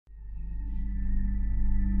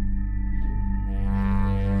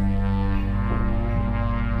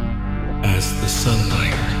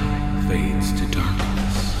fades to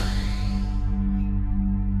darkness.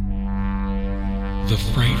 The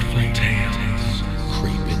frightful tales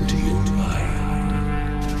creep into your mind.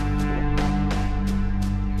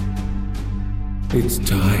 It's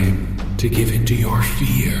time to give into your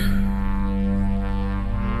fear.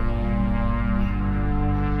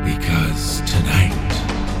 Because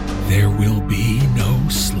tonight, there will be no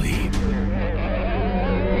sleep.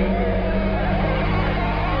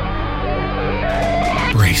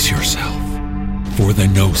 Brace yourself for the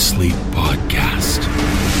NoSleep podcast.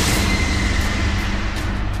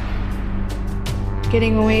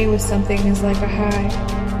 Getting away with something is like a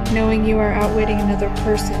high. Knowing you are outwitting another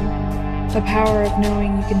person. The power of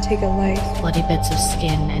knowing you can take a life. Bloody bits of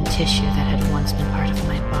skin and tissue that had once been part of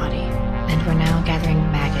my body, and were now gathering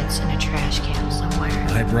maggots in a trash can somewhere.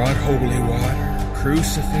 I brought holy water,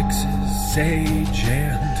 crucifixes, sage,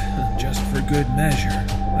 and, just for good measure,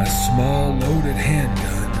 a small loaded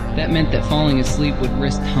handgun. That meant that falling asleep would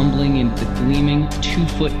risk tumbling into the gleaming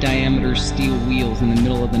 2-foot diameter steel wheels in the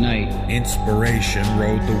middle of the night. Inspiration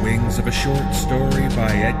rode the wings of a short story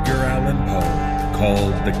by Edgar Allan Poe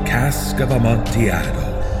called The Cask of Amontillado.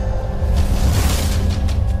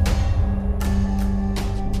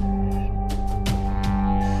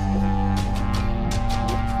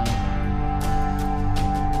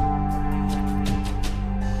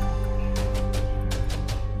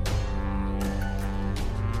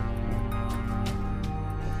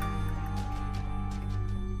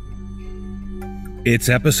 It's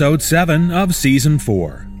episode 7 of season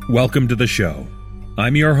 4. Welcome to the show.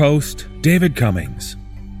 I'm your host, David Cummings.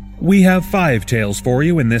 We have 5 tales for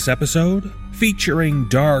you in this episode, featuring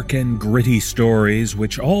dark and gritty stories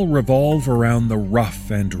which all revolve around the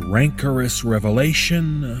rough and rancorous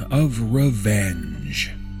revelation of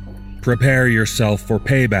revenge. Prepare yourself for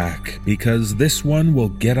payback, because this one will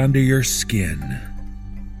get under your skin.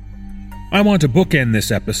 I want to bookend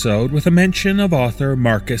this episode with a mention of author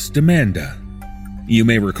Marcus Demanda. You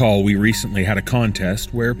may recall we recently had a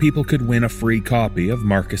contest where people could win a free copy of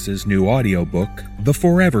Marcus's new audiobook, The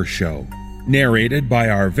Forever Show, narrated by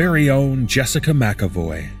our very own Jessica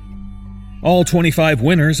McAvoy. All 25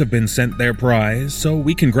 winners have been sent their prize, so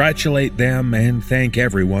we congratulate them and thank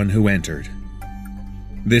everyone who entered.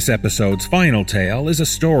 This episode's final tale is a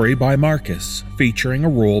story by Marcus, featuring a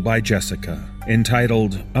role by Jessica,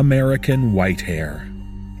 entitled American Whitehair.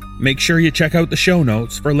 Make sure you check out the show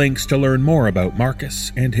notes for links to learn more about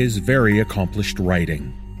Marcus and his very accomplished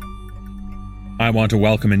writing. I want to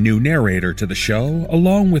welcome a new narrator to the show,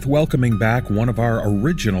 along with welcoming back one of our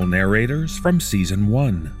original narrators from Season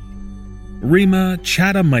 1. Rima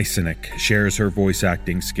Chatamysenik shares her voice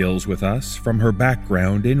acting skills with us from her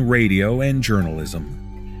background in radio and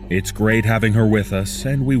journalism. It's great having her with us,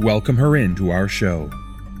 and we welcome her into our show.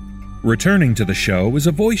 Returning to the show is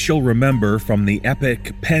a voice you'll remember from the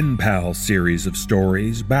epic Pen Pal series of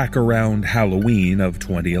stories back around Halloween of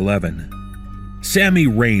 2011. Sammy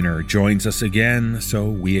Rayner joins us again, so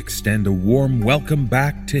we extend a warm welcome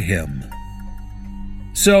back to him.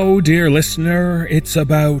 So, dear listener, it's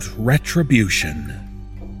about retribution.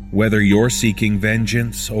 Whether you're seeking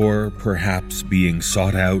vengeance or perhaps being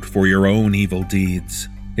sought out for your own evil deeds,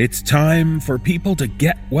 it's time for people to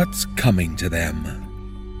get what's coming to them.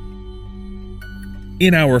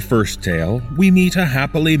 In our first tale, we meet a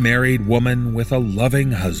happily married woman with a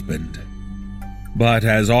loving husband. But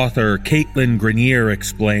as author Caitlin Grenier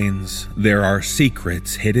explains, there are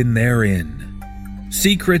secrets hidden therein.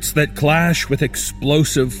 Secrets that clash with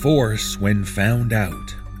explosive force when found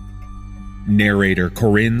out. Narrator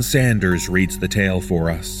Corinne Sanders reads the tale for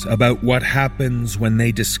us about what happens when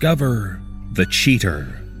they discover the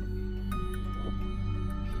cheater.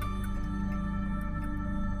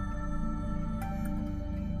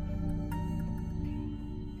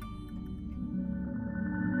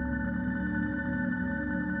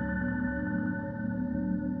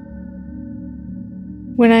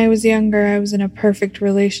 When I was younger, I was in a perfect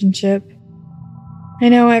relationship. I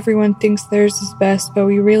know everyone thinks theirs is best, but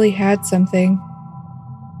we really had something.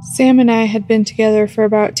 Sam and I had been together for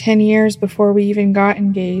about 10 years before we even got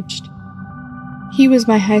engaged. He was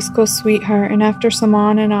my high school sweetheart, and after some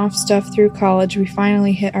on and off stuff through college, we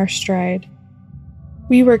finally hit our stride.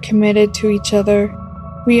 We were committed to each other.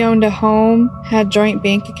 We owned a home, had joint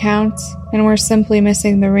bank accounts, and were simply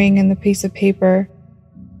missing the ring and the piece of paper.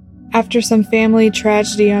 After some family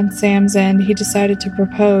tragedy on Sam's end, he decided to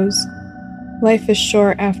propose. Life is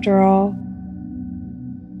short after all.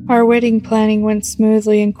 Our wedding planning went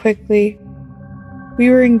smoothly and quickly. We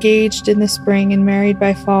were engaged in the spring and married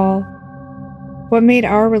by fall. What made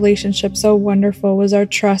our relationship so wonderful was our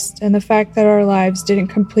trust and the fact that our lives didn't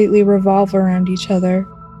completely revolve around each other.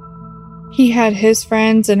 He had his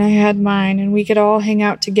friends and I had mine, and we could all hang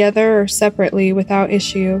out together or separately without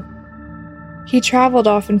issue. He traveled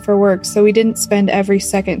often for work, so we didn't spend every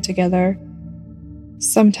second together.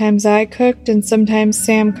 Sometimes I cooked and sometimes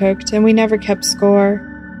Sam cooked, and we never kept score.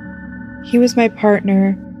 He was my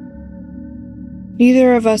partner.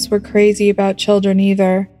 Neither of us were crazy about children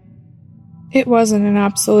either. It wasn't an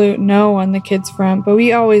absolute no on the kids' front, but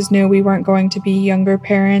we always knew we weren't going to be younger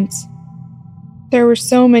parents. There were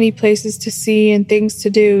so many places to see and things to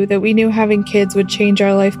do that we knew having kids would change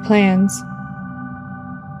our life plans.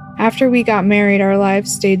 After we got married, our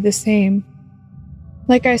lives stayed the same.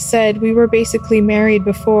 Like I said, we were basically married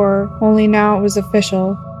before, only now it was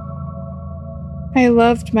official. I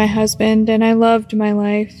loved my husband and I loved my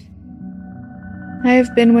life. I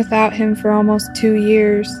have been without him for almost 2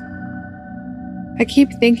 years. I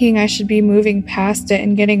keep thinking I should be moving past it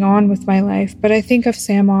and getting on with my life, but I think of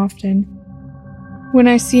Sam often. When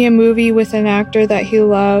I see a movie with an actor that he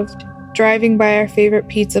loved, driving by our favorite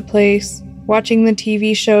pizza place, watching the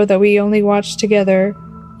TV show that we only watched together,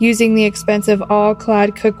 using the expensive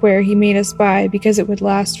all-clad cookware he made us buy because it would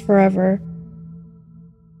last forever.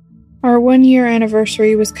 Our 1-year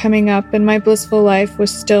anniversary was coming up and my blissful life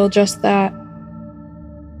was still just that.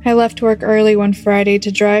 I left work early one Friday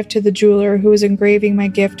to drive to the jeweler who was engraving my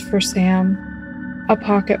gift for Sam, a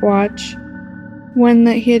pocket watch, one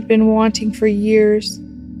that he had been wanting for years.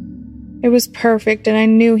 It was perfect and I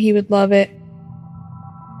knew he would love it.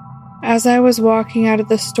 As I was walking out of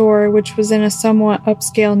the store, which was in a somewhat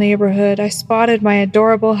upscale neighborhood, I spotted my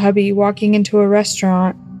adorable hubby walking into a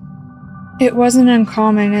restaurant. It wasn't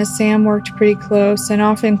uncommon as Sam worked pretty close and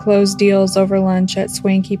often closed deals over lunch at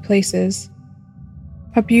swanky places.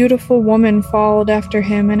 A beautiful woman followed after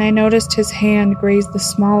him, and I noticed his hand graze the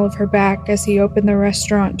small of her back as he opened the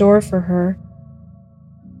restaurant door for her.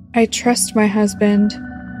 I trust my husband.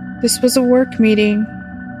 This was a work meeting.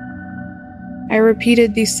 I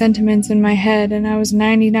repeated these sentiments in my head, and I was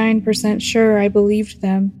 99% sure I believed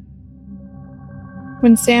them.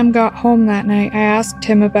 When Sam got home that night, I asked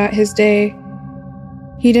him about his day.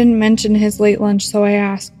 He didn't mention his late lunch, so I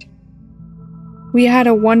asked. We had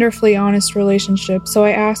a wonderfully honest relationship, so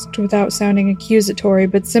I asked without sounding accusatory,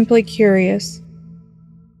 but simply curious.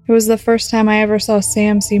 It was the first time I ever saw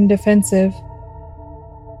Sam seem defensive.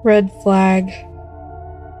 Red flag.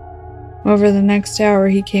 Over the next hour,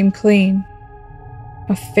 he came clean.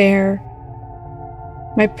 Affair.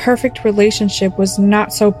 My perfect relationship was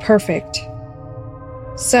not so perfect.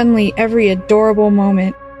 Suddenly, every adorable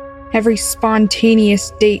moment, every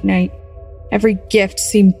spontaneous date night, every gift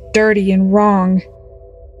seemed dirty and wrong.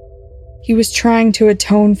 He was trying to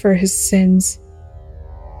atone for his sins.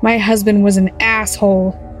 My husband was an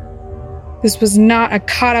asshole. This was not a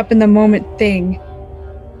caught-up-in-the-moment thing.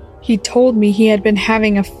 He told me he had been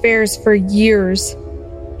having affairs for years.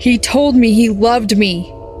 He told me he loved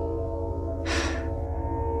me.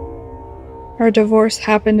 Our divorce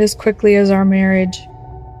happened as quickly as our marriage.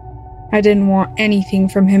 I didn't want anything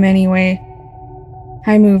from him anyway.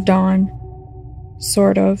 I moved on.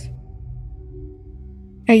 Sort of.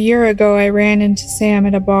 A year ago, I ran into Sam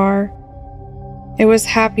at a bar. It was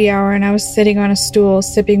happy hour and I was sitting on a stool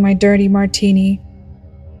sipping my dirty martini.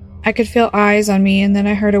 I could feel eyes on me and then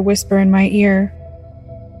I heard a whisper in my ear.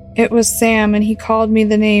 It was Sam and he called me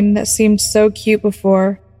the name that seemed so cute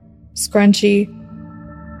before. Scrunchy.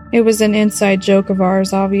 It was an inside joke of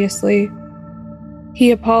ours, obviously.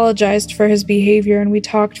 He apologized for his behavior and we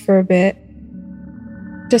talked for a bit.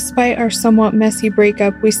 Despite our somewhat messy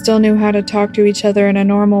breakup, we still knew how to talk to each other in a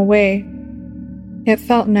normal way. It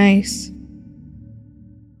felt nice.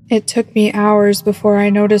 It took me hours before I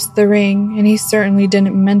noticed the ring, and he certainly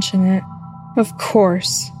didn't mention it. Of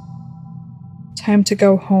course. Time to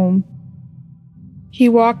go home. He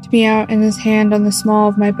walked me out, and his hand on the small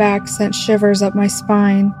of my back sent shivers up my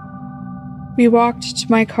spine. We walked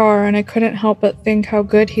to my car, and I couldn't help but think how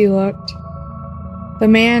good he looked. The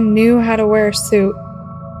man knew how to wear a suit.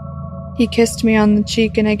 He kissed me on the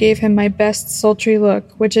cheek and I gave him my best sultry look,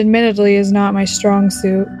 which admittedly is not my strong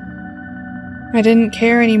suit. I didn't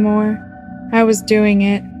care anymore. I was doing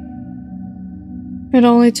it. It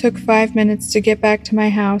only took 5 minutes to get back to my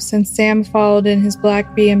house and Sam followed in his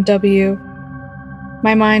black BMW.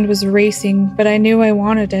 My mind was racing, but I knew I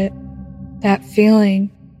wanted it. That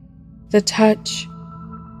feeling. The touch.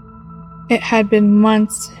 It had been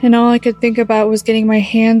months, and all I could think about was getting my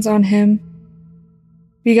hands on him.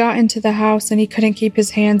 We got into the house and he couldn't keep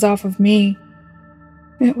his hands off of me.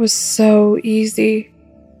 It was so easy.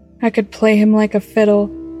 I could play him like a fiddle.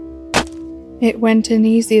 It went in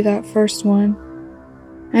easy that first one.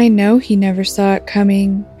 I know he never saw it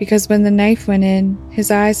coming because when the knife went in,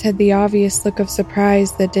 his eyes had the obvious look of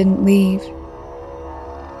surprise that didn't leave.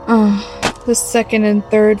 The second and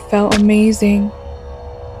third felt amazing.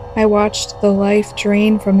 I watched the life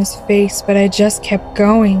drain from his face, but I just kept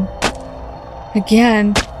going.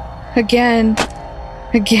 Again.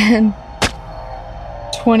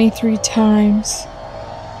 23 times.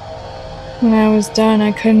 When I was done,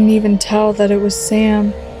 I couldn't even tell that it was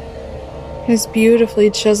Sam. His beautifully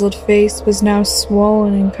chiseled face was now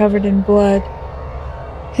swollen and covered in blood,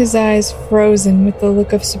 his eyes frozen with the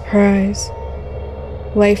look of surprise.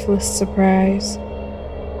 Lifeless surprise.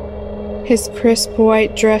 His crisp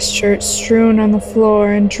white dress shirt strewn on the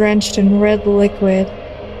floor and drenched in red liquid.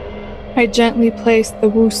 I gently placed the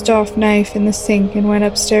Wusthof knife in the sink and went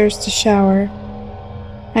upstairs to shower.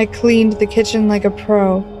 I cleaned the kitchen like a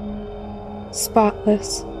pro.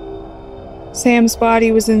 Spotless. Sam's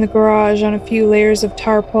body was in the garage on a few layers of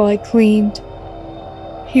tarp while I cleaned.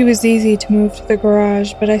 He was easy to move to the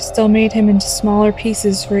garage, but I still made him into smaller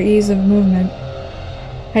pieces for ease of movement.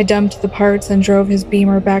 I dumped the parts and drove his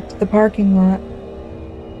Beamer back to the parking lot.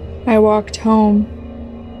 I walked home.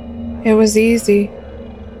 It was easy.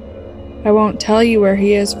 I won't tell you where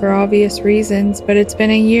he is for obvious reasons, but it's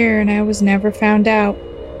been a year and I was never found out.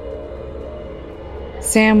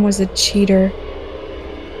 Sam was a cheater.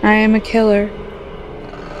 I am a killer.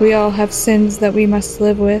 We all have sins that we must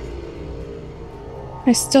live with.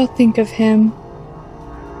 I still think of him.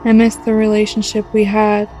 I miss the relationship we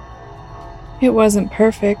had. It wasn't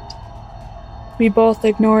perfect. We both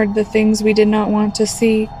ignored the things we did not want to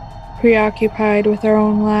see, preoccupied with our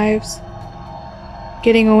own lives.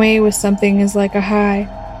 Getting away with something is like a high.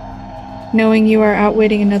 Knowing you are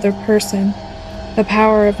outwitting another person, the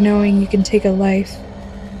power of knowing you can take a life.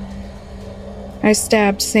 I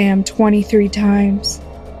stabbed Sam 23 times.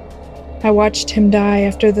 I watched him die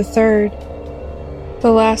after the third.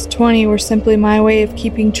 The last 20 were simply my way of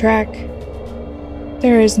keeping track.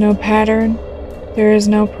 There is no pattern. There is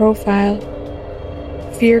no profile.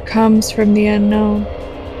 Fear comes from the unknown,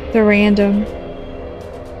 the random.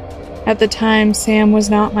 At the time, Sam was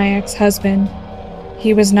not my ex-husband.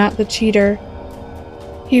 He was not the cheater.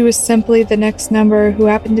 He was simply the next number who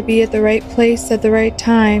happened to be at the right place at the right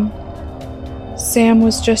time. Sam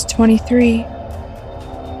was just 23.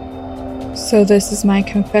 So this is my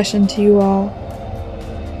confession to you all.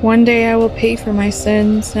 One day I will pay for my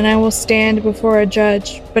sins, and I will stand before a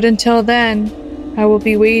judge, but until then, I will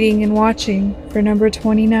be waiting and watching for number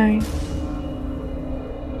 29.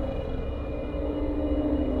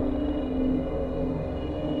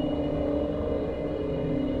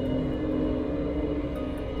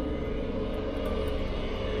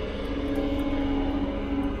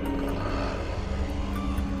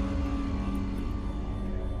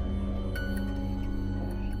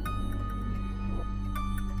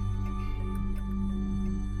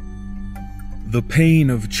 The pain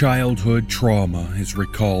of childhood trauma is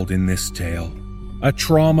recalled in this tale. A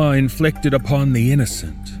trauma inflicted upon the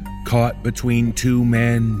innocent, caught between two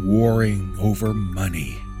men warring over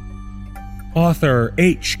money. Author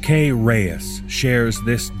H.K. Reyes shares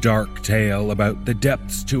this dark tale about the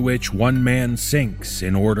depths to which one man sinks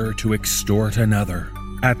in order to extort another,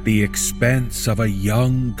 at the expense of a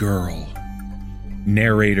young girl.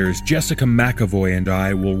 Narrators Jessica McAvoy and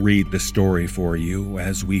I will read the story for you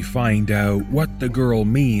as we find out what the girl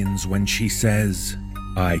means when she says,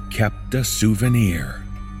 "I kept a souvenir."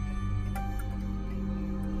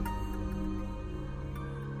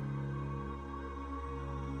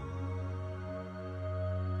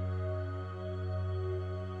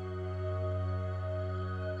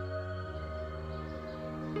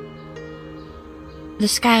 The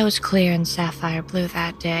sky was clear and sapphire blue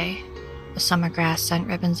that day. The summer grass sent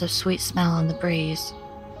ribbons of sweet smell on the breeze.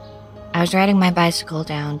 I was riding my bicycle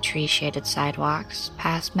down tree-shaded sidewalks,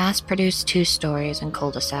 past mass-produced two-stories and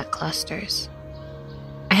cul-de-sac clusters.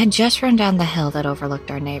 I had just run down the hill that overlooked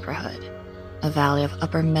our neighborhood, a valley of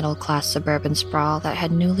upper-middle-class suburban sprawl that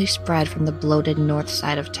had newly spread from the bloated north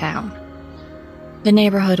side of town. The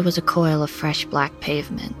neighborhood was a coil of fresh black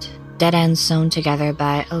pavement, dead ends sewn together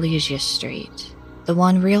by Elysia Street, the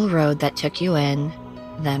one real road that took you in,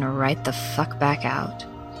 then right the fuck back out.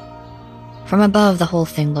 From above, the whole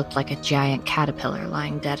thing looked like a giant caterpillar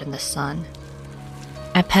lying dead in the sun.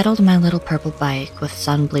 I pedaled my little purple bike with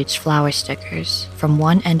sun-bleached flower stickers from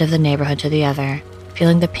one end of the neighborhood to the other,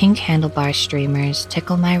 feeling the pink handlebar streamers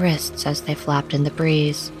tickle my wrists as they flapped in the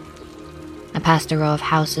breeze. I passed a row of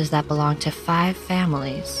houses that belonged to 5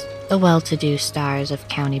 families, the well-to-do stars of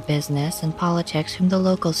county business and politics whom the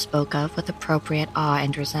locals spoke of with appropriate awe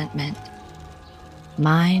and resentment.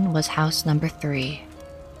 Mine was house number 3,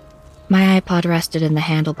 My iPod rested in the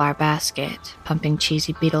handlebar basket, pumping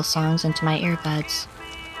cheesy Beatles songs into my earbuds.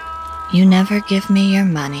 You never give me your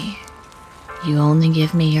money. You only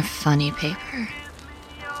give me your funny paper.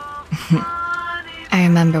 I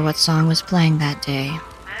remember what song was playing that day.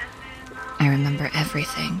 I remember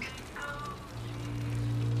everything.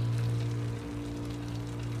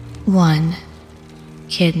 1.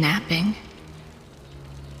 Kidnapping.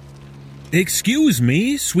 Excuse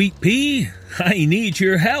me, sweet pea. I need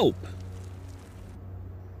your help.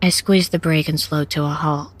 I squeezed the brake and slowed to a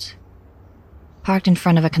halt. Parked in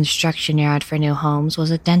front of a construction yard for new homes was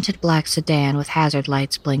a dented black sedan with hazard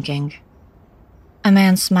lights blinking. A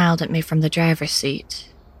man smiled at me from the driver's seat,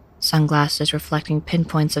 sunglasses reflecting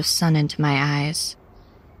pinpoints of sun into my eyes.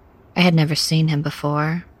 I had never seen him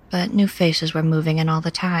before, but new faces were moving in all the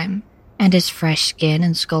time, and his fresh skin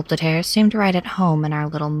and sculpted hair seemed right at home in our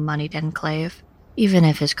little moneyed enclave, even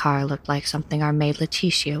if his car looked like something our maid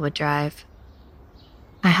Leticia would drive.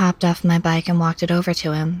 I hopped off my bike and walked it over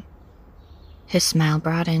to him. His smile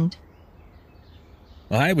broadened.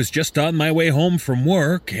 I was just on my way home from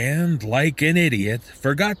work and, like an idiot,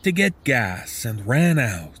 forgot to get gas and ran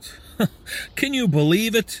out. Can you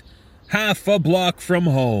believe it? Half a block from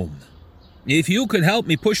home. If you could help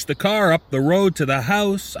me push the car up the road to the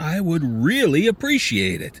house, I would really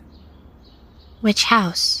appreciate it. Which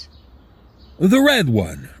house? The red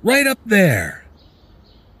one, right up there.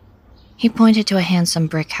 He pointed to a handsome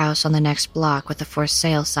brick house on the next block with a for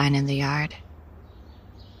sale sign in the yard.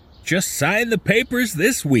 Just signed the papers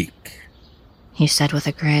this week, he said with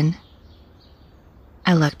a grin.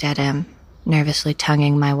 I looked at him, nervously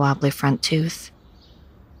tonguing my wobbly front tooth.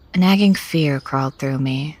 A nagging fear crawled through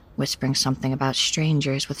me, whispering something about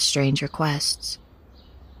strangers with strange requests.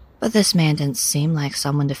 But this man didn't seem like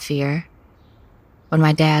someone to fear. When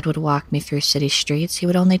my dad would walk me through city streets, he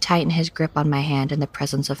would only tighten his grip on my hand in the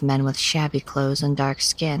presence of men with shabby clothes and dark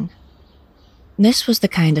skin. This was the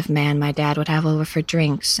kind of man my dad would have over for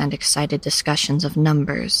drinks and excited discussions of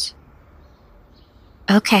numbers.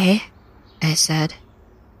 Okay, I said.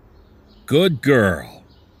 Good girl.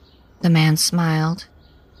 The man smiled.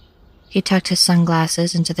 He tucked his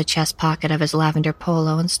sunglasses into the chest pocket of his lavender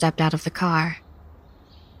polo and stepped out of the car.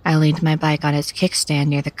 I leaned my bike on its kickstand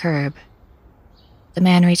near the curb. The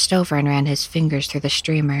man reached over and ran his fingers through the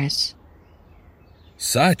streamers.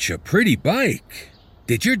 Such a pretty bike.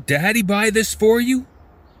 Did your daddy buy this for you?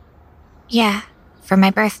 Yeah, for my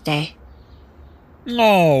birthday.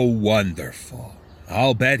 Oh, wonderful.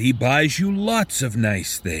 I'll bet he buys you lots of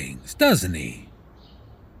nice things, doesn't he?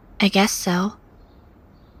 I guess so.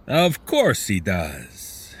 Of course he does.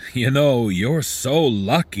 You know, you're so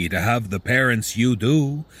lucky to have the parents you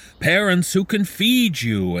do. Parents who can feed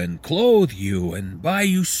you and clothe you and buy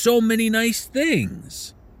you so many nice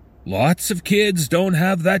things. Lots of kids don't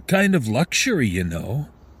have that kind of luxury, you know.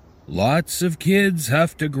 Lots of kids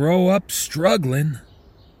have to grow up struggling.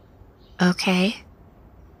 Okay.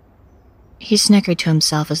 He snickered to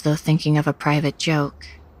himself as though thinking of a private joke.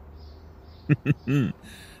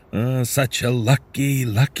 Such a lucky,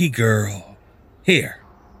 lucky girl. Here,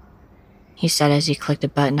 he said as he clicked a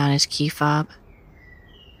button on his key fob.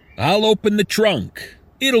 I'll open the trunk.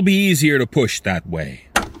 It'll be easier to push that way.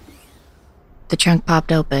 The trunk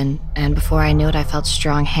popped open, and before I knew it, I felt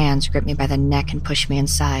strong hands grip me by the neck and push me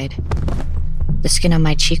inside. The skin on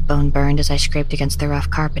my cheekbone burned as I scraped against the rough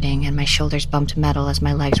carpeting, and my shoulders bumped metal as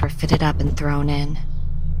my legs were fitted up and thrown in.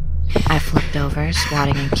 I flipped over,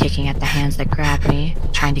 swatting and kicking at the hands that grabbed me,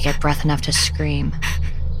 trying to get breath enough to scream.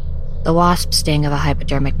 The wasp sting of a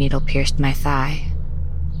hypodermic needle pierced my thigh.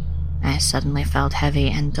 I suddenly felt heavy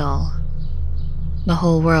and dull. The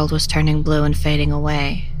whole world was turning blue and fading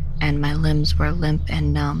away, and my limbs were limp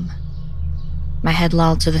and numb. My head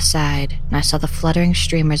lolled to the side, and I saw the fluttering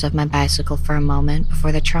streamers of my bicycle for a moment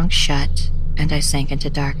before the trunk shut, and I sank into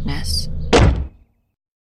darkness.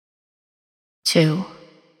 2.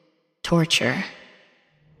 Torture.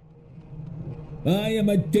 I am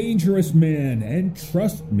a dangerous man, and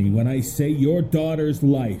trust me when I say your daughter's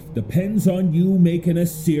life depends on you making a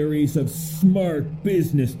series of smart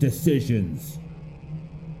business decisions.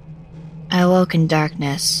 I awoke in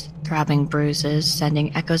darkness, throbbing bruises,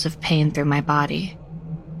 sending echoes of pain through my body.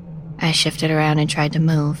 I shifted around and tried to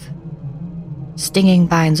move. Stinging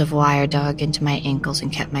binds of wire dug into my ankles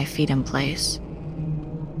and kept my feet in place.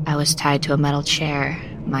 I was tied to a metal chair,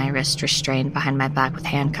 my wrist restrained behind my back with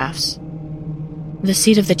handcuffs. The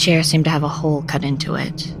seat of the chair seemed to have a hole cut into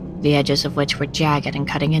it, the edges of which were jagged and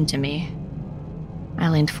cutting into me. I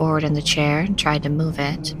leaned forward in the chair and tried to move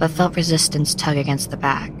it, but felt resistance tug against the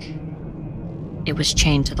back. It was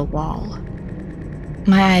chained to the wall.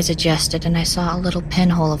 My eyes adjusted and I saw a little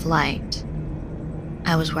pinhole of light.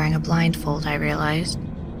 I was wearing a blindfold, I realized,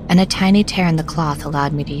 and a tiny tear in the cloth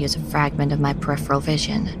allowed me to use a fragment of my peripheral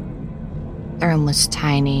vision. The room was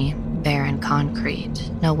tiny, bare and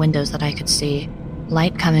concrete, no windows that I could see,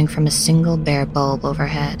 light coming from a single bare bulb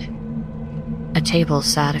overhead. A table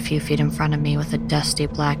sat a few feet in front of me with a dusty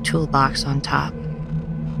black toolbox on top.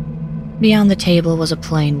 Beyond the table was a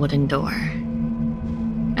plain wooden door.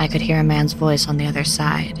 I could hear a man's voice on the other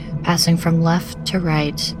side, passing from left to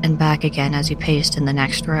right and back again as he paced in the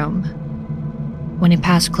next room. When he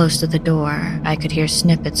passed close to the door, I could hear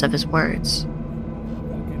snippets of his words.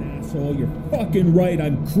 Fucking asshole, you're fucking right,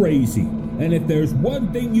 I'm crazy. And if there's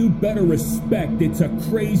one thing you'd better respect, it's a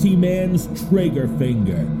crazy man's trigger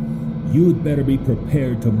finger. You'd better be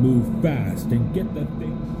prepared to move fast and get the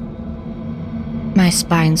thing. My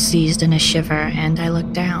spine seized in a shiver and I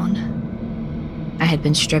looked down. I had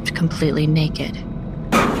been stripped completely naked.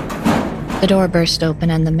 The door burst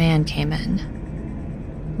open and the man came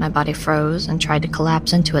in. My body froze and tried to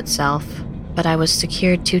collapse into itself, but I was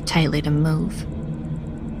secured too tightly to move.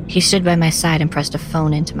 He stood by my side and pressed a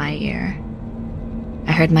phone into my ear.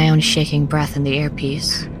 I heard my own shaking breath in the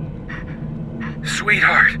earpiece.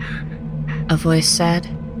 Sweetheart, a voice said.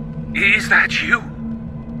 Is that you?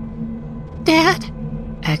 Dad,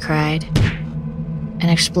 I cried. An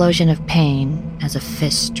explosion of pain as a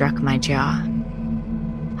fist struck my jaw.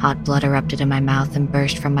 Hot blood erupted in my mouth and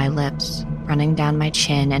burst from my lips, running down my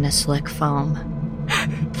chin in a slick foam.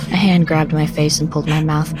 A hand grabbed my face and pulled my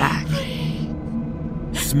mouth back.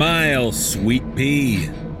 Smile, sweet pea.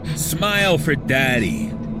 Smile for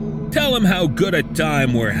Daddy. Tell him how good a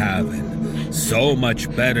time we're having. So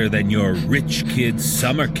much better than your rich kids'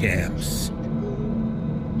 summer camps.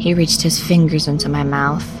 He reached his fingers into my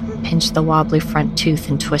mouth, pinched the wobbly front tooth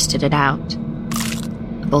and twisted it out.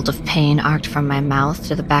 A bolt of pain arced from my mouth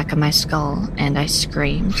to the back of my skull, and I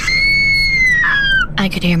screamed. I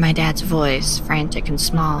could hear my dad's voice, frantic and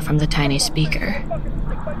small, from the tiny speaker.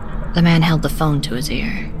 The man held the phone to his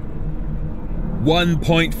ear.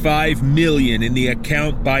 1.5 million in the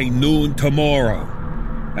account by noon tomorrow.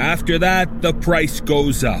 After that, the price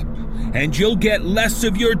goes up, and you'll get less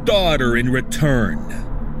of your daughter in return.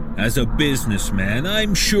 As a businessman,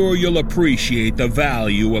 I'm sure you'll appreciate the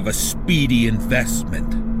value of a speedy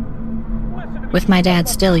investment. With my dad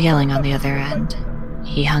still yelling on the other end,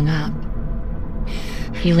 he hung up.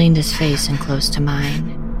 He leaned his face in close to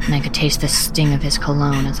mine, and I could taste the sting of his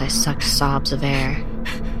cologne as I sucked sobs of air.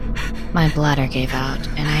 My bladder gave out,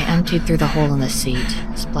 and I emptied through the hole in the seat,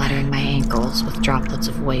 splattering my ankles with droplets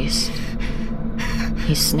of waste.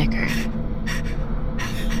 He snickered.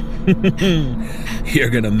 You're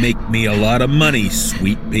gonna make me a lot of money,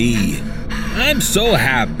 sweet pea. I'm so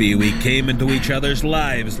happy we came into each other's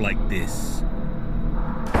lives like this.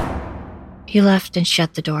 He left and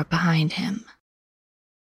shut the door behind him.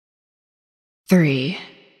 3.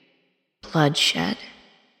 Bloodshed.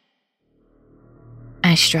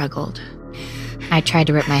 I struggled. I tried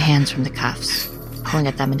to rip my hands from the cuffs, pulling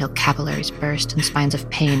at them until capillaries burst and spines of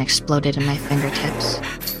pain exploded in my fingertips.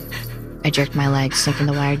 I jerked my legs, sinking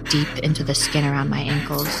the wire deep into the skin around my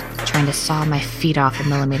ankles, trying to saw my feet off a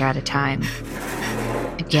millimeter at a time.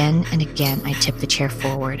 Again and again, I tipped the chair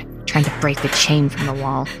forward, trying to break the chain from the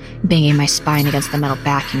wall, banging my spine against the metal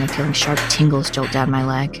backing and feeling sharp tingles jolt down my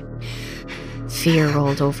leg. Fear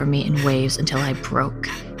rolled over me in waves until I broke,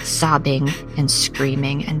 sobbing and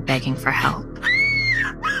screaming and begging for help.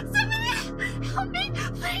 Help me,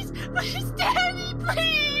 please, Daddy,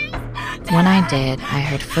 please. When I did, I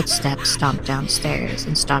heard footsteps stomp downstairs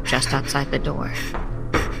and stop just outside the door.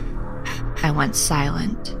 I went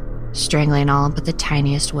silent, strangling all but the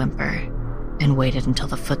tiniest whimper, and waited until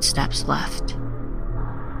the footsteps left.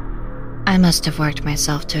 I must have worked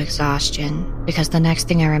myself to exhaustion, because the next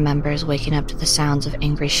thing I remember is waking up to the sounds of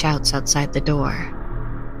angry shouts outside the door.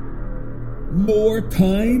 More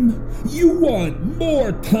time? You want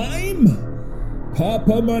more time?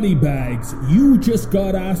 Papa Moneybags, you just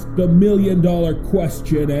got asked a $1 million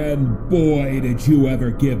question, and boy, did you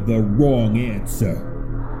ever give the wrong answer.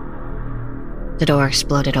 The door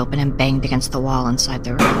exploded open and banged against the wall inside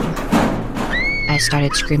the room. I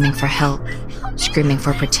started screaming for help, screaming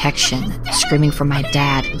for protection, screaming for my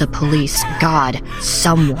dad, the police, God,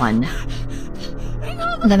 someone.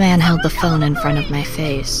 The man held the phone in front of my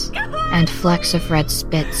face, and flecks of red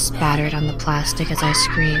spit spattered on the plastic as I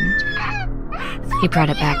screamed. He brought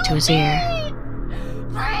it back to his ear.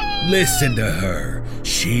 Listen to her.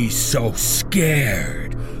 She's so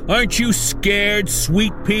scared. Aren't you scared,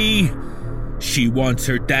 sweet pea? She wants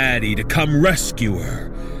her daddy to come rescue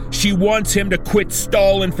her. She wants him to quit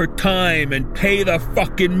stalling for time and pay the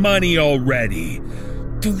fucking money already.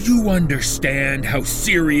 Do you understand how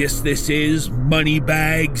serious this is,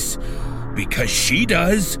 moneybags? Because she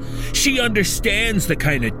does. She understands the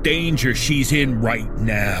kind of danger she's in right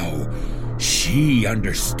now. She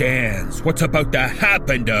understands what's about to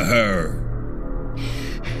happen to her.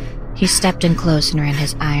 He stepped in close and ran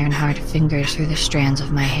his iron-hard fingers through the strands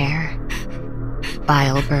of my hair.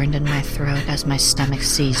 Bile burned in my throat as my stomach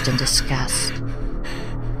seized in disgust.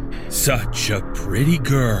 Such a pretty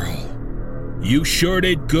girl. You sure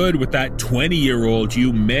did good with that 20-year-old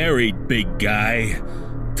you married, big guy.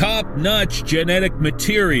 Top-notch genetic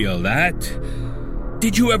material, that.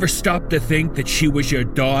 Did you ever stop to think that she was your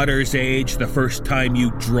daughter's age the first time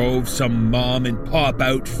you drove some mom-and-pop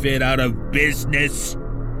outfit out of business?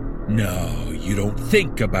 No, you don't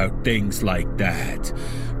think about things like that.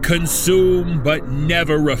 Consume but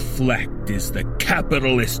never reflect is the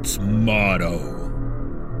capitalist's motto.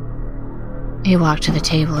 He walked to the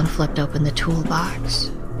table and flipped open the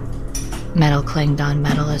toolbox. Metal clanged on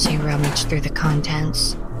metal as he rummaged through the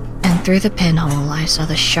contents, and through the pinhole I saw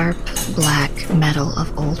the sharp, black metal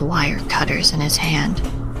of old wire cutters in his hand,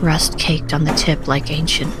 rust caked on the tip like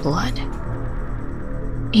ancient blood.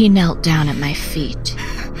 He knelt down at my feet,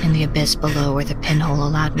 in the abyss below where the pinhole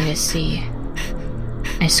allowed me to see.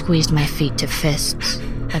 I squeezed my feet to fists,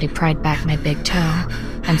 but he pried back my big toe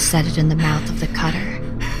and set it in the mouth of the cutter.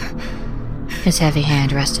 His heavy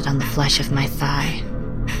hand rested on the flesh of my thigh.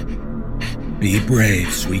 Be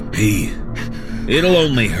brave, sweet pea. It'll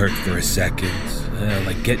only hurt for a second,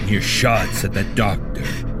 like getting your shots at the doctor.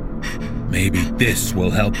 Maybe this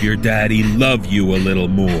will help your daddy love you a little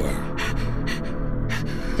more.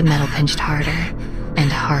 The metal pinched harder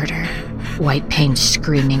and harder, white pain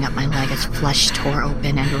screaming up my leg as flesh tore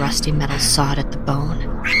open and rusty metal sawed at the bone.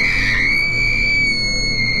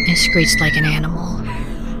 I screeched like an animal,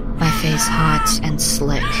 my face hot and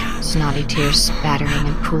slick, snotty tears spattering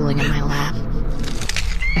and pooling in my lap.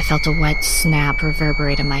 I felt a wet snap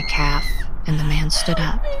reverberate in my calf, and the man stood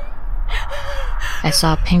up. I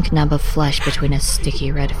saw a pink nub of flesh between his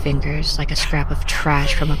sticky red fingers like a scrap of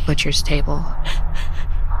trash from a butcher's table.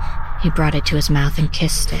 He brought it to his mouth and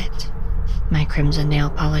kissed it, my crimson nail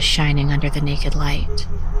polish shining under the naked light.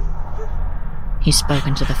 He spoke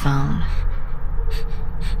into the phone.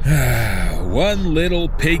 One little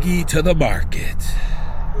piggy to the market,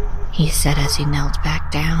 he said as he knelt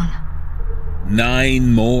back down.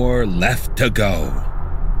 9 more left to go.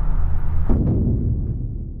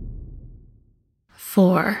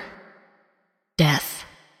 4. Death.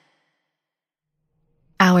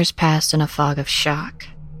 Hours passed in a fog of shock.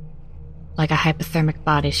 Like a hypothermic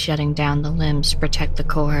body shutting down the limbs to protect the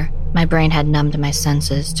core, my brain had numbed my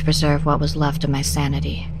senses to preserve what was left of my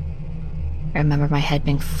sanity. I remember my head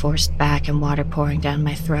being forced back and water pouring down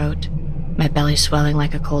my throat, my belly swelling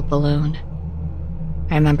like a cold balloon.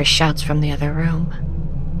 I remember shouts from the other room.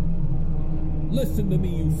 Listen to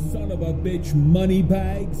me, you son of a bitch,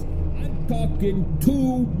 moneybags. I'm talking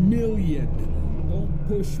 2 million. Don't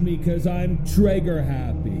push me, cause I'm Traeger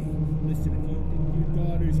happy. Listen, if you think your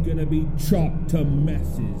daughter's gonna be chopped to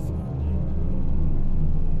messes.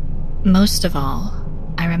 Most of all,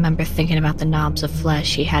 I remember thinking about the knobs of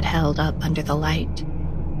flesh he had held up under the light,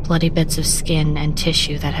 bloody bits of skin and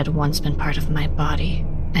tissue that had once been part of my body,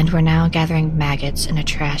 and were now gathering maggots in a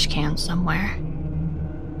trash can somewhere.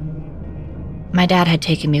 My dad had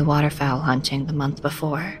taken me waterfowl hunting the month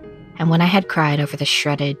before, and when I had cried over the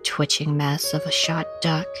shredded, twitching mess of a shot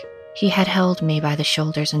duck, he had held me by the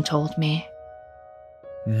shoulders and told me,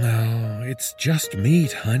 "No, it's just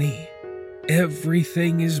meat, honey.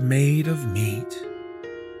 Everything is made of meat."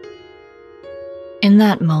 In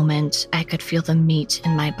that moment, I could feel the meat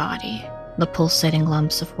in my body, the pulsating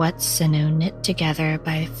lumps of wet sinew knit together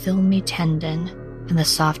by a filmy tendon and the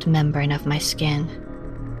soft membrane of my skin.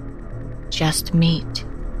 Just meat.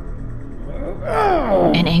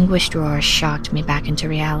 An anguished roar shocked me back into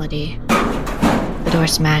reality. The door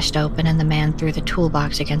smashed open and the man threw the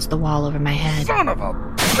toolbox against the wall over my head. Son of a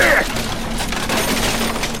bitch!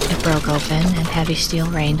 It broke open and heavy steel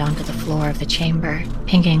rained onto the floor of the chamber,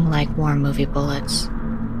 pinging like war movie bullets.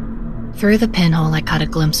 Through the pinhole, I caught a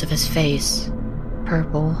glimpse of his face,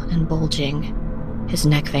 purple and bulging, his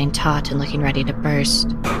neck vein taut and looking ready to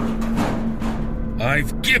burst.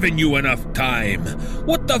 I've given you enough time.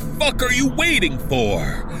 What the fuck are you waiting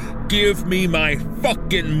for? Give me my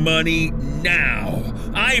fucking money now.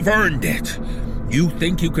 I've earned it. You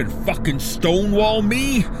think you can fucking stonewall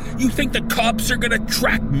me? You think the cops are gonna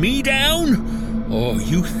track me down? Oh,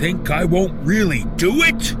 you think I won't really do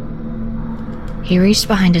it? He reached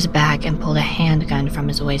behind his back and pulled a handgun from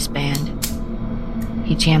his waistband.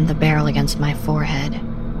 He jammed the barrel against my forehead,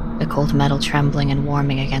 the cold metal trembling and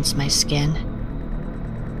warming against my skin.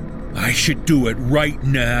 I should do it right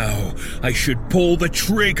now. I should pull the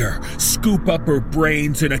trigger, scoop up her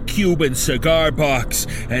brains in a Cuban cigar box,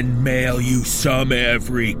 and mail you some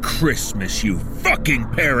every Christmas, you fucking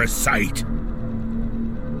parasite!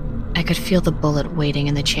 I could feel the bullet waiting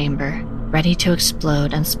in the chamber, ready to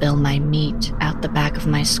explode and spill my meat out the back of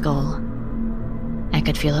my skull. I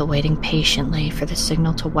could feel it waiting patiently for the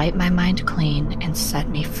signal to wipe my mind clean and set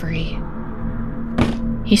me free.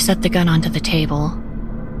 He set the gun onto the table.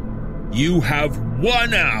 You have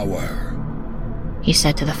 1 hour, he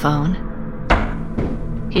said to the phone.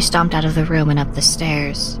 He stomped out of the room and up the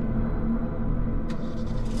stairs.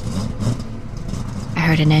 I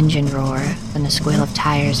heard an engine roar, then the squeal of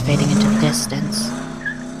tires fading into the distance.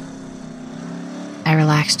 I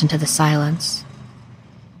relaxed into the silence.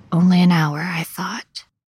 Only an hour, I thought.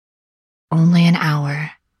 Only an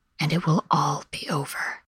hour, and it will all be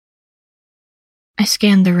over. I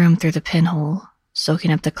scanned the room through the pinhole,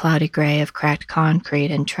 soaking up the cloudy gray of cracked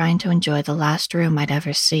concrete and trying to enjoy the last room I'd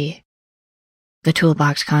ever see. The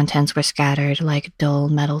toolbox contents were scattered like dull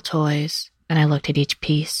metal toys, and I looked at each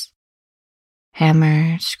piece.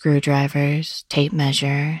 Hammer, screwdrivers, tape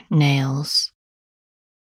measure, nails.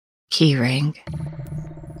 Keyring.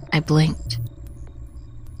 I blinked.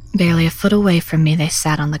 Barely a foot away from me, they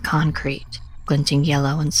sat on the concrete, glinting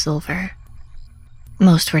yellow and silver.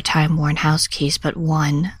 Most were time-worn house keys, but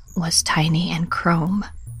one was tiny and chrome,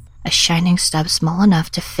 a shining stub small enough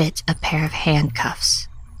to fit a pair of handcuffs.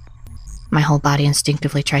 My whole body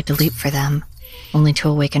instinctively tried to leap for them, only to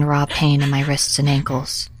awaken raw pain in my wrists and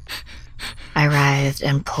ankles. I writhed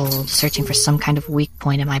and pulled, searching for some kind of weak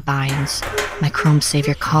point in my binds, my chrome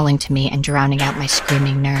savior calling to me and drowning out my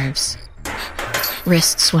screaming nerves.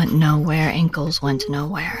 Wrists went nowhere, ankles went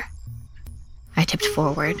nowhere. I tipped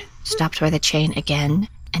forward, stopped by the chain again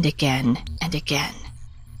and again and again.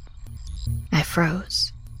 I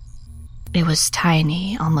froze. It was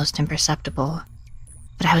tiny, almost imperceptible,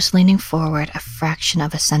 but I was leaning forward a fraction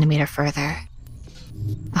of a centimeter further.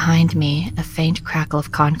 Behind me, a faint crackle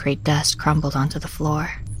of concrete dust crumbled onto the floor.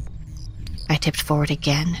 I tipped forward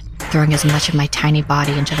again, throwing as much of my tiny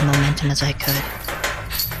body into the momentum as I could.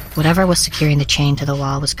 Whatever was securing the chain to the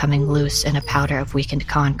wall was coming loose in a powder of weakened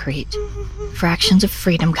concrete, fractions of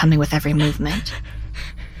freedom coming with every movement.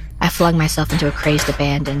 I flung myself into a crazed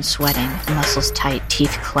abandon, sweating, muscles tight,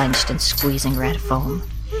 teeth clenched, and squeezing red foam.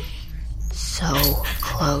 So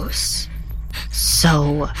close.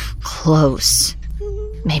 So close.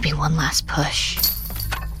 Maybe one last push.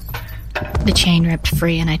 The chain ripped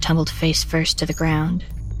free and I tumbled face first to the ground.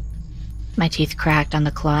 My teeth cracked on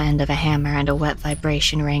the claw end of a hammer and a wet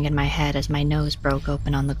vibration rang in my head as my nose broke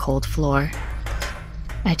open on the cold floor.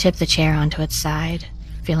 I tipped the chair onto its side,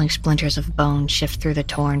 feeling splinters of bone shift through the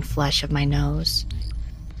torn flesh of my nose.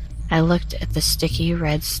 I looked at the sticky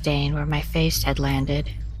red stain where my face had landed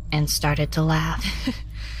and started to laugh.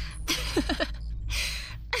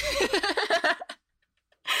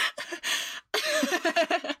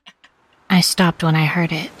 I stopped when I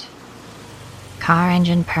heard it. Car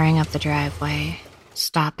engine purring up the driveway,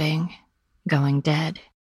 stopping, going dead.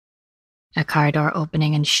 A car door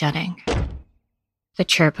opening and shutting. The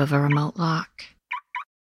chirp of a remote lock.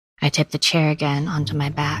 I tipped the chair again onto my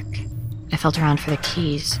back. I felt around for the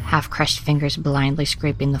keys, half-crushed fingers blindly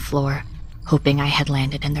scraping the floor, hoping I had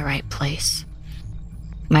landed in the right place.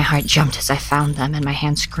 My heart jumped as I found them, and my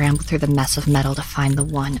hand scrambled through the mess of metal to find the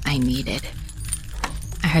one I needed.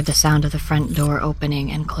 I heard the sound of the front door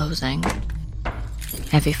opening and closing.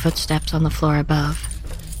 Heavy footsteps on the floor above.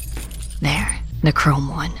 There, the chrome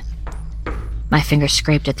one. My fingers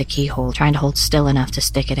scraped at the keyhole, trying to hold still enough to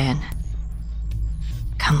stick it in.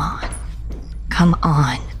 Come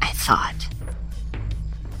on, I thought.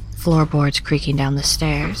 Floorboards creaking down the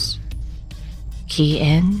stairs. Key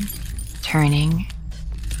in, turning,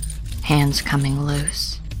 hands coming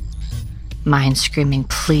loose. Mind screaming,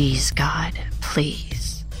 please, God,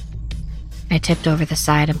 please. I tipped over the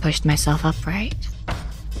side and pushed myself upright.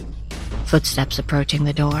 Footsteps approaching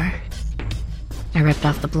the door. I ripped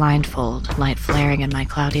off the blindfold, light flaring in my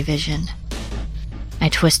cloudy vision. I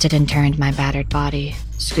twisted and turned my battered body,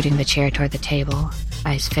 scooting the chair toward the table,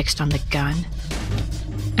 eyes fixed on the gun.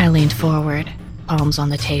 I leaned forward, palms on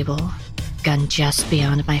the table, gun just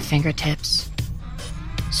beyond my fingertips.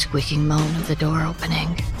 Squeaking moan of the door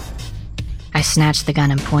opening. I snatched the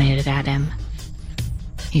gun and pointed it at him.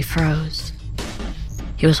 He froze.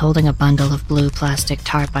 He was holding a bundle of blue plastic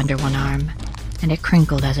tarp under one arm, and it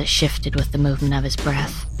crinkled as it shifted with the movement of his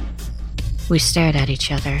breath. We stared at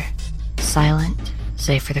each other, silent,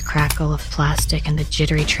 save for the crackle of plastic and the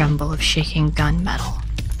jittery tremble of shaking gunmetal.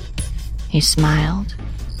 He smiled.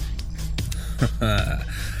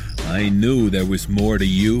 I knew there was more to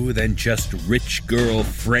you than just rich girl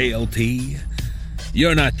frailty.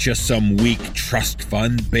 You're not just some weak trust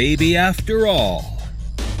fund baby after all.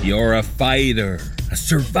 You're a fighter, a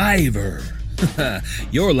survivor.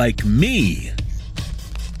 You're like me.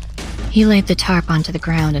 He laid the tarp onto the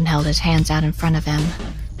ground and held his hands out in front of him.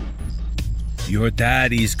 Your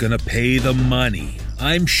daddy's gonna pay the money.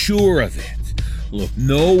 I'm sure of it. Look,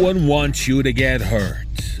 no one wants you to get hurt.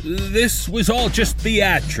 This was all just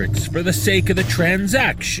theatrics for the sake of the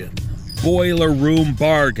transaction. Boiler room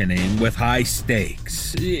bargaining with high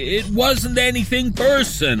stakes. It wasn't anything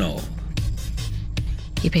personal.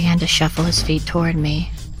 He began to shuffle his feet toward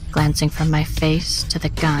me, glancing from my face to the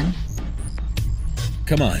gun.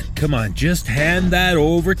 Come on, just hand that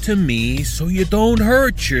over to me so you don't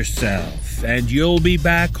hurt yourself, and you'll be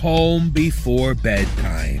back home before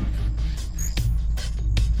bedtime.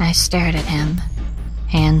 I stared at him,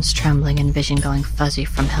 hands trembling and vision going fuzzy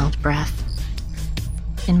from held breath.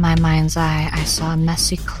 In my mind's eye, I saw a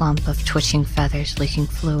messy clump of twitching feathers leaking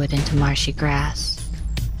fluid into marshy grass.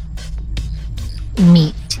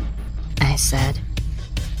 Meat, I said.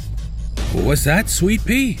 What's that, Sweet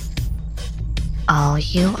Pea? All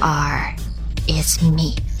you are is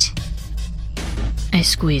meat. I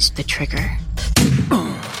squeezed the trigger.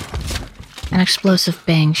 An explosive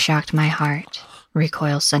bang shocked my heart,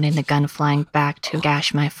 recoil sending the gun flying back to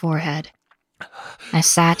gash my forehead. I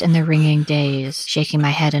sat in the ringing daze, shaking my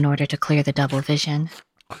head in order to clear the double vision.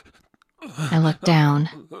 I looked down.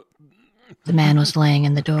 The man was laying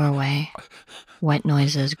in the doorway, wet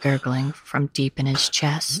noises gurgling from deep in his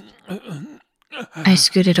chest. I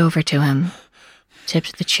scooted over to him,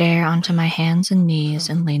 tipped the chair onto my hands and knees,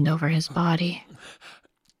 and leaned over his body.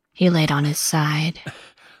 He laid on his side,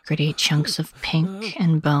 gritty chunks of pink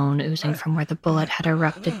and bone oozing from where the bullet had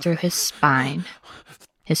erupted through his spine,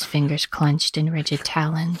 his fingers clenched in rigid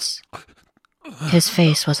talons. His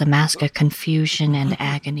face was a mask of confusion and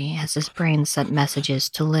agony as his brain sent messages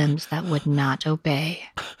to limbs that would not obey.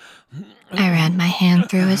 I ran my hand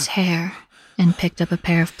through his hair and picked up a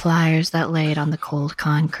pair of pliers that laid on the cold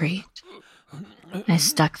concrete. I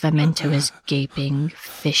stuck them into his gaping,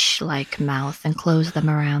 fish-like mouth and closed them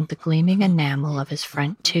around the gleaming enamel of his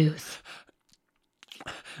front tooth.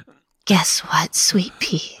 Guess what, Sweet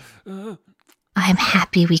Pea? I'm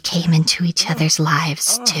happy we came into each other's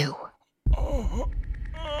lives, too.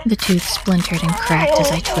 The tooth splintered and cracked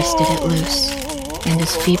as I twisted it loose, and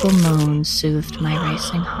his feeble moan soothed my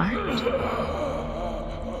racing heart.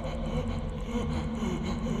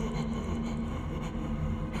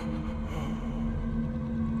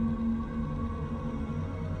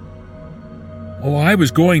 Oh, I was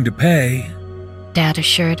going to pay. Dad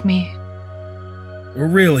assured me.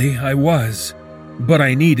 Really, I was. But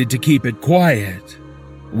I needed to keep it quiet.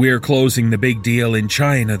 We're closing the big deal in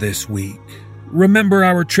China this week. Remember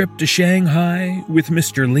our trip to Shanghai with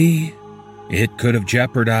Mr. Lee? It could have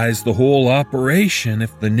jeopardized the whole operation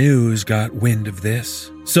if the news got wind of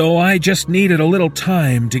this. So I just needed a little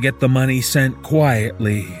time to get the money sent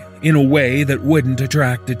quietly, in a way that wouldn't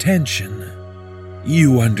attract attention.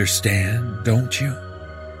 You understand, don't you?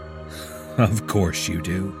 Of course you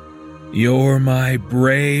do. You're my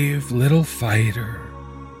brave little fighter.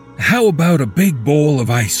 How about a big bowl of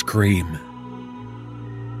ice cream?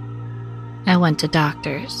 I went to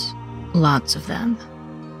doctors, lots of them.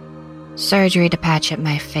 Surgery to patch up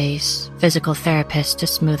my face, physical therapists to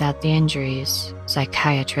smooth out the injuries,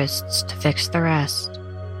 psychiatrists to fix the rest.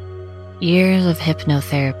 Years of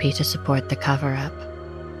hypnotherapy to support the cover-up.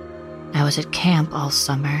 I was at camp all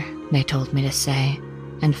summer, they told me to say,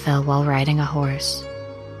 and fell while riding a horse.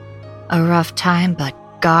 A rough time, but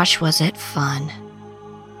gosh was it fun.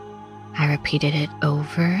 I repeated it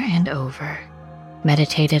over and over,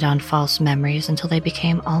 meditated on false memories until they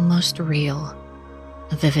became almost real,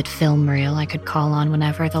 a vivid film reel I could call on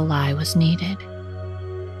whenever the lie was needed.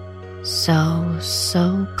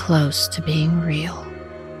 So close to being real.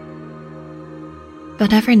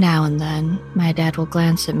 But every now and then, my dad will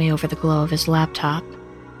glance at me over the glow of his laptop,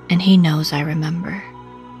 and he knows I remember.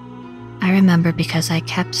 I remember because I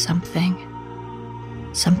kept something.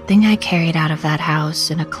 Something I carried out of that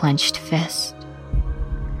house in a clenched fist.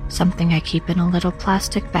 Something I keep in a little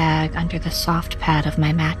plastic bag under the soft pad of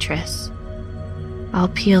my mattress. I'll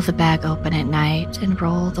peel the bag open at night and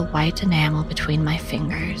roll the white enamel between my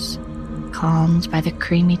fingers, calmed by the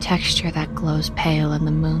creamy texture that glows pale in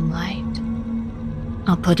the moonlight.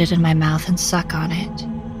 I'll put it in my mouth and suck on it,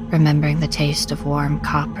 remembering the taste of warm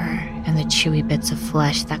copper and the chewy bits of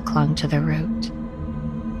flesh that clung to the root.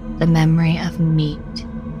 The memory of meat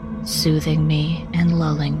soothing me and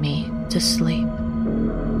lulling me to sleep.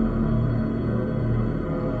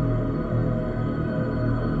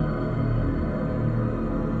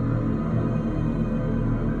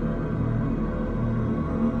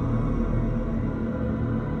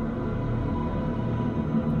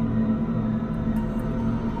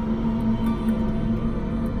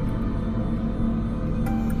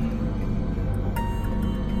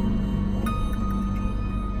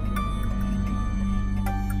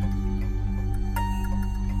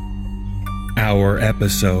 Our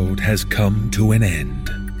episode has come to an end.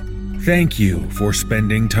 Thank you for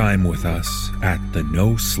spending time with us at the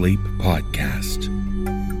No Sleep Podcast.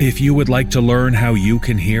 If you would like to learn how you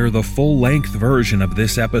can hear the full-length version of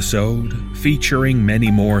this episode, featuring many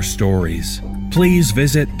more stories, please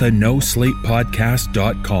visit the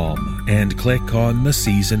NoSleepPodcast.com and click on the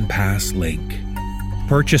Season Pass link.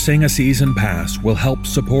 Purchasing a Season Pass will help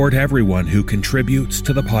support everyone who contributes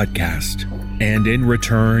to the podcast, and in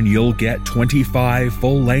return you'll get 25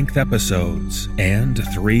 full-length episodes and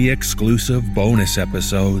 3 exclusive bonus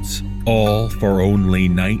episodes, all for only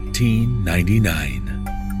 $19.99.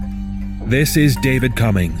 This is David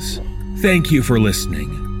Cummings. Thank you for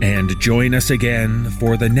listening, and join us again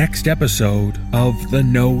for the next episode of the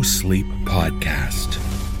No Sleep Podcast.